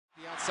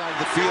side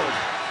of the field.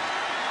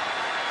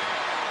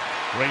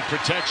 Great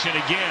protection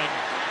again.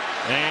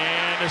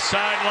 And the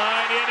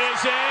sideline, it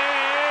is a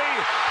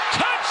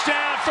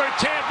touchdown for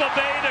Tampa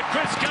Bay to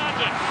Chris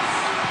Godwin.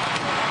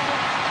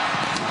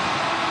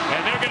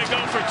 And they're going to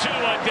go for two,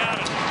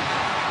 undoubtedly.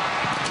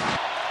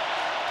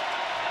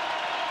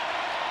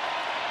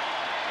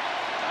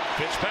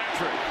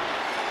 Fitzpatrick,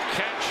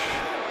 catch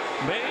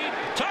made,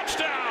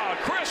 touchdown,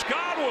 Chris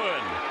Godwin.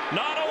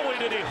 Not only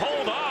did he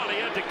hold on, he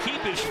had to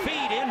keep his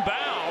feet in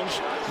bounds,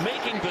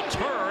 making the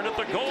turn at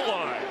the goal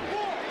line.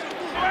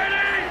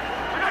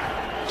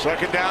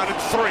 Second down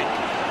and 3.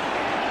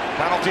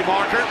 Penalty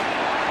marker.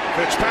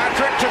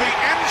 Fitzpatrick to the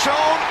end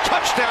zone.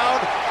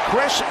 Touchdown,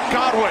 Chris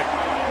Godwin.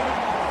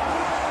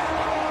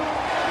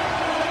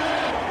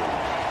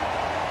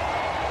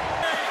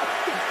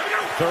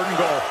 Third and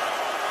goal.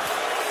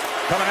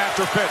 Coming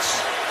after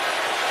Fitz.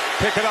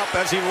 Pick it up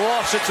as he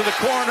lofts it to the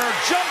corner.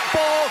 Jump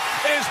ball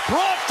is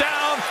brought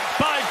down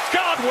by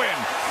Godwin.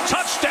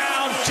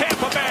 Touchdown,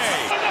 Tampa Bay.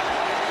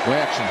 Play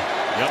action.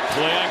 Yep,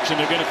 play action.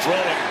 They're going to throw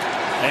it.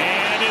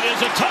 And it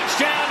is a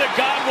touchdown to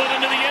Godwin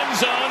into the end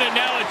zone. And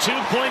now a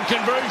two-point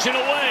conversion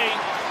away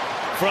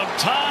from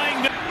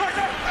tying.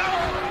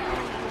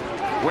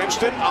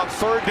 Winston on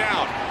third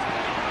down.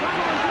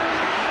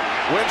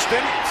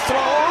 Winston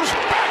throws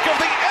back of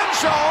the end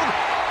zone.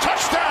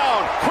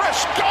 Touchdown,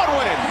 Chris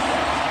Godwin.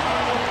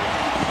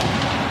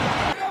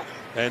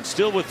 And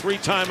still with 3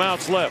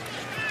 timeouts left.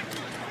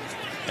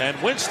 And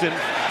Winston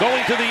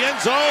going to the end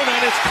zone,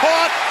 and it's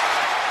caught.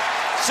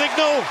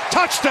 Signal,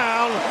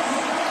 touchdown,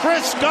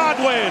 Chris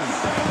Godwin.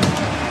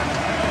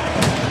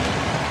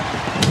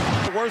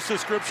 The worst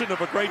description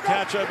of a great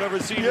catch I've ever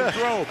seen him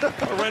throw.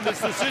 Horrendous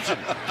decision.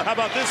 How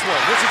about this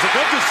one? This is a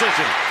good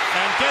decision.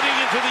 And getting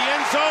into the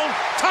end zone,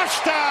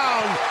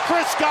 touchdown,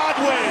 Chris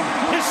Godwin,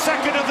 his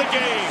second of the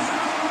game.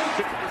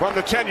 From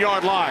the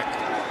 10-yard line.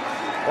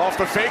 Off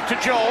the fake to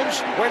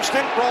Jones.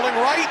 Winston rolling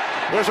right.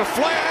 There's a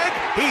flag.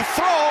 He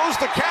throws.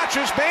 The catch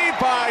is made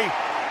by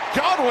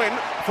Godwin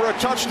for a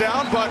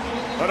touchdown, but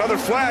another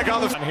flag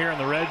on the... Here in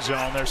the red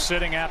zone, they're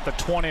sitting at the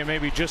 20,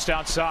 maybe just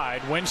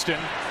outside. Winston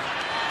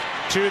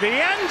to the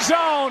end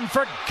zone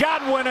for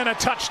Godwin and a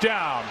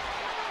touchdown.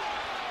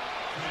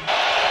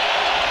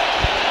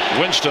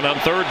 Winston on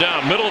third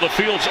down, middle of the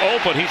field's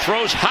open. He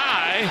throws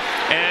high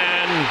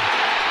and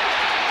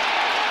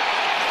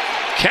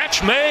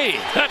catch made.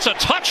 That's a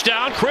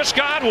touchdown, Chris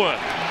Godwin.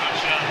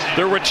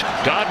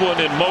 Godwin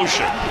in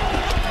motion.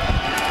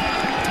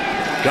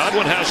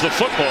 Godwin has the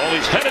football.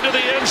 He's headed to the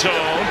end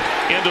zone,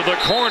 into the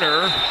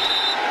corner.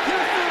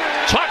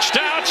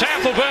 Touchdown,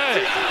 Tampa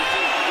Bay.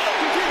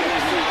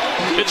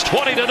 It's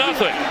 20-0.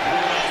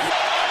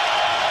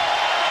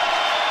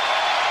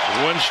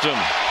 Winston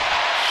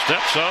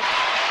steps up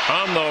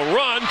on the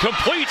run,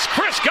 completes.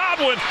 Chris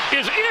Godwin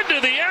is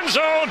into the end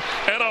zone,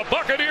 and a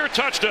Buccaneer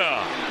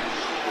touchdown.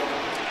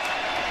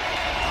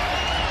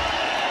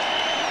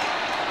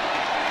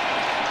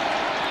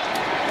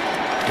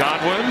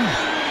 Godwin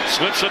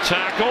slips a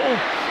tackle.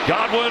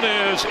 Godwin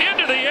is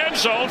into the end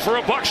zone for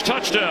a Bucs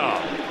touchdown.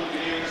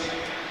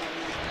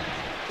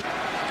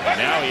 And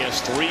now he has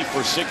 3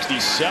 for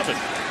 67.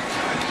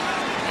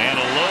 And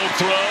a low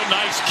throw.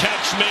 Nice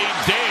catch made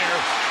there.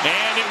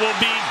 And it will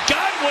be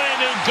Godwin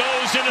who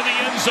goes into the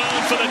end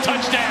zone for the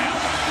touchdown.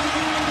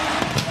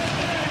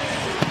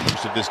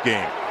 Of this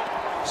game.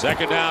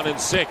 Second down and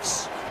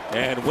 6.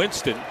 And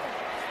Winston.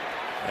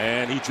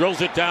 And he drills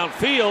it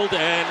downfield,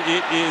 and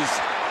it is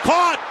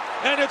caught.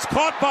 And it's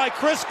caught by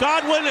Chris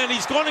Godwin, and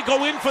he's going to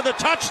go in for the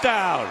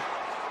touchdown.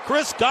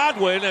 Chris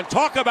Godwin, and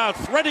talk about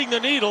threading the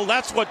needle.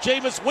 That's what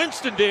Jameis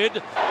Winston did.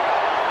 And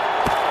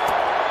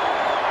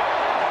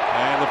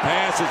the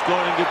pass is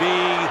going to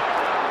be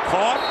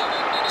caught.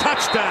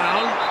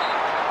 Touchdown.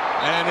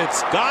 And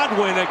it's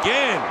Godwin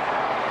again.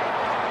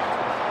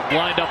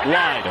 Lined up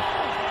wide.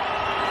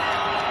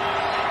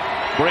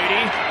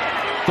 Brady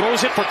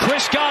throws it for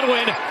Chris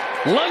Godwin.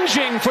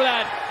 Lunging for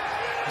that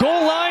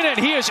goal line, and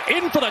he is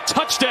in for the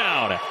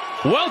touchdown.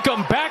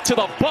 Welcome back to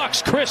the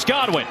Bucs, Chris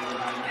Godwin.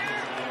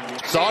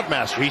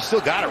 Sodmaster, he still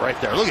got it right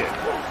there. Look at it.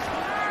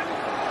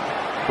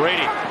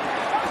 Brady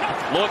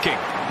looking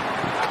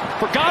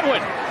for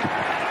Godwin.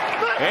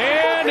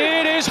 And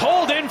it is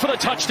Holden for the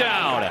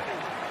touchdown.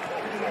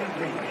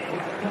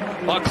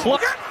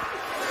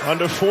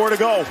 Under 4 to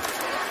go.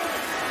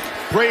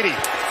 Brady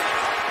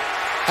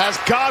has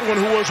Godwin,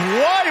 who was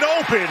wide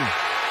open.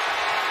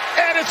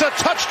 And it's a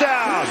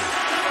touchdown.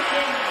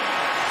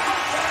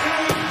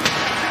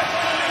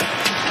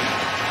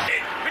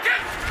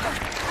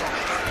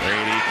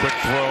 Brady, quick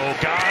throw.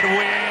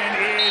 Godwin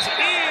is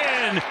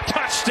in.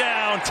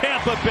 Touchdown,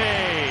 Tampa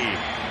Bay.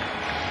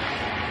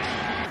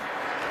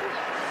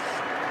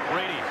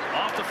 Brady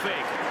off the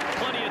fake.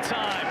 Plenty of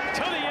time.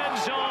 To the end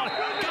zone.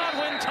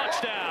 Godwin,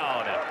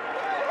 touchdown.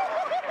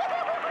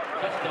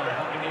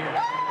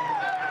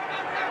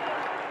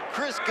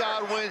 Chris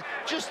Godwin,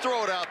 just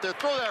throw it out there.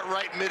 Throw that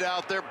right mid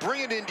out there.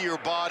 Bring it into your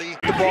body.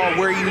 The ball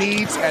where he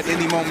needs at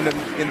any moment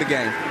in the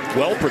game.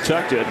 Well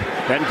protected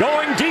and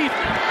going deep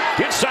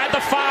inside the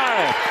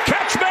 5.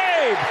 Catch made.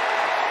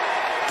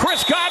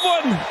 Chris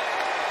Godwin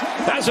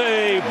has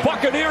a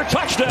Buccaneer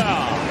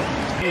touchdown.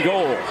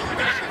 Goal.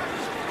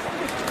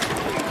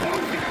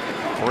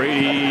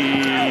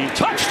 Brady,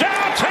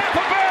 touchdown, Tampa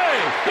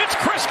Bay. It's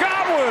Chris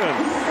Godwin.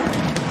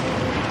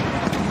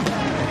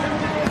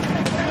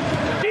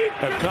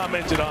 Have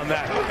commented on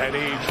that at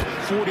age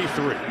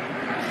 43.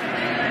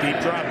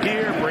 Deep drop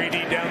here,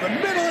 Brady down the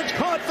middle, it's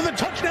caught for the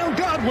touchdown,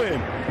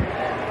 Godwin.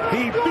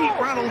 He beat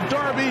Ronald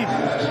Darby,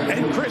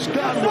 and Chris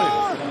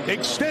Godwin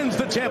extends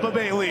the Tampa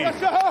Bay lead.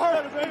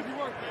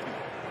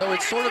 So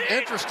it's sort of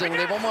interesting.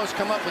 They've almost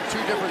come up with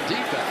two different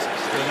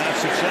defenses. They're not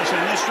successful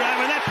in this drive,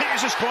 and that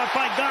pass is caught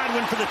by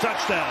Godwin for the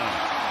touchdown.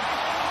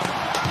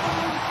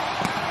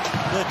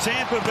 The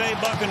Tampa Bay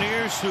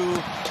Buccaneers, who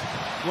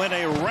went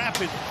a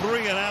rapid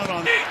 3-and-out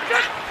on.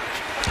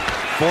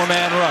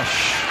 Four-man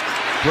rush.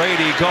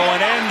 Brady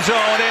going end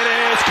zone. It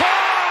is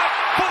caught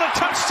for the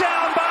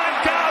touchdown by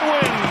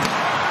Godwin.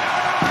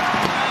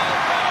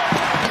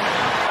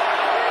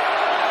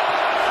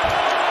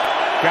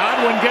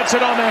 Godwin gets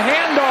it on the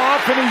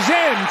handoff, and he's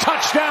in.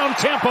 Touchdown,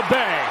 Tampa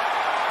Bay.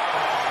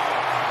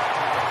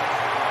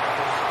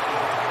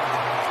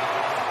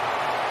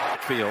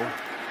 Field.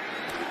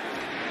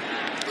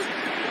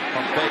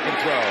 From fake and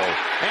throw.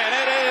 And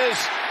it is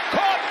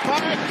caught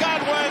by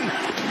Godwin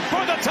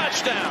for the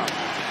touchdown.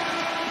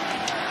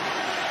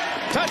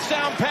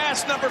 Touchdown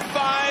pass number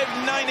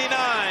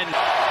 599.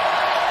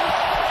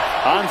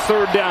 On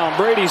third down,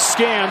 Brady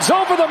scans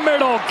over the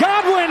middle.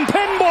 Godwin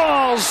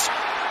pinballs.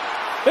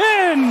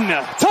 In.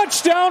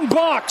 Touchdown,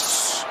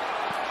 Bucs.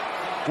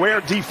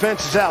 Where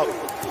defense is out.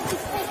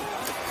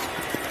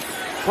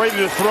 Brady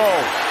to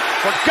throw.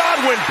 But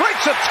Godwin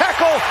breaks a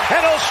tackle,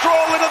 and he'll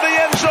stroll into the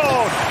end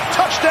zone.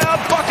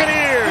 Touchdown,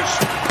 Buccaneers.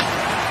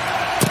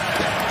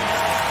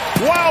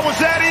 Wow, was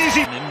that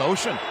easy? In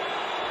motion.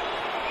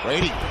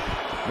 Brady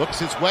looks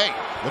his way,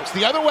 looks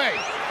the other way,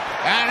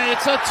 and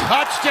it's a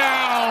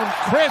touchdown.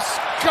 Chris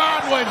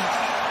Godwin.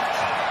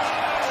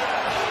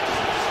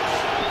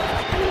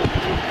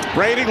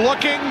 Brady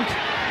looking,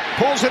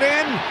 pulls it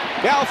in,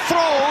 now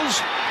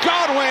throws.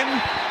 Godwin,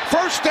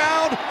 first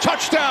down,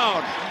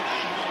 touchdown.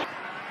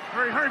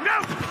 Hurry,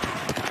 no!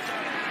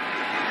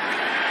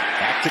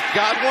 Back to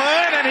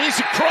Godwin, and he's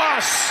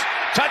across.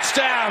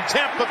 Touchdown,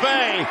 Tampa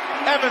Bay.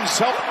 Evans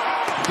helped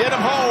get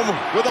him home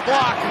with a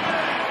block.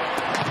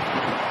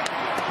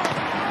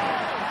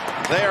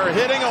 They are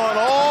hitting on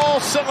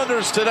all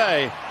cylinders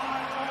today.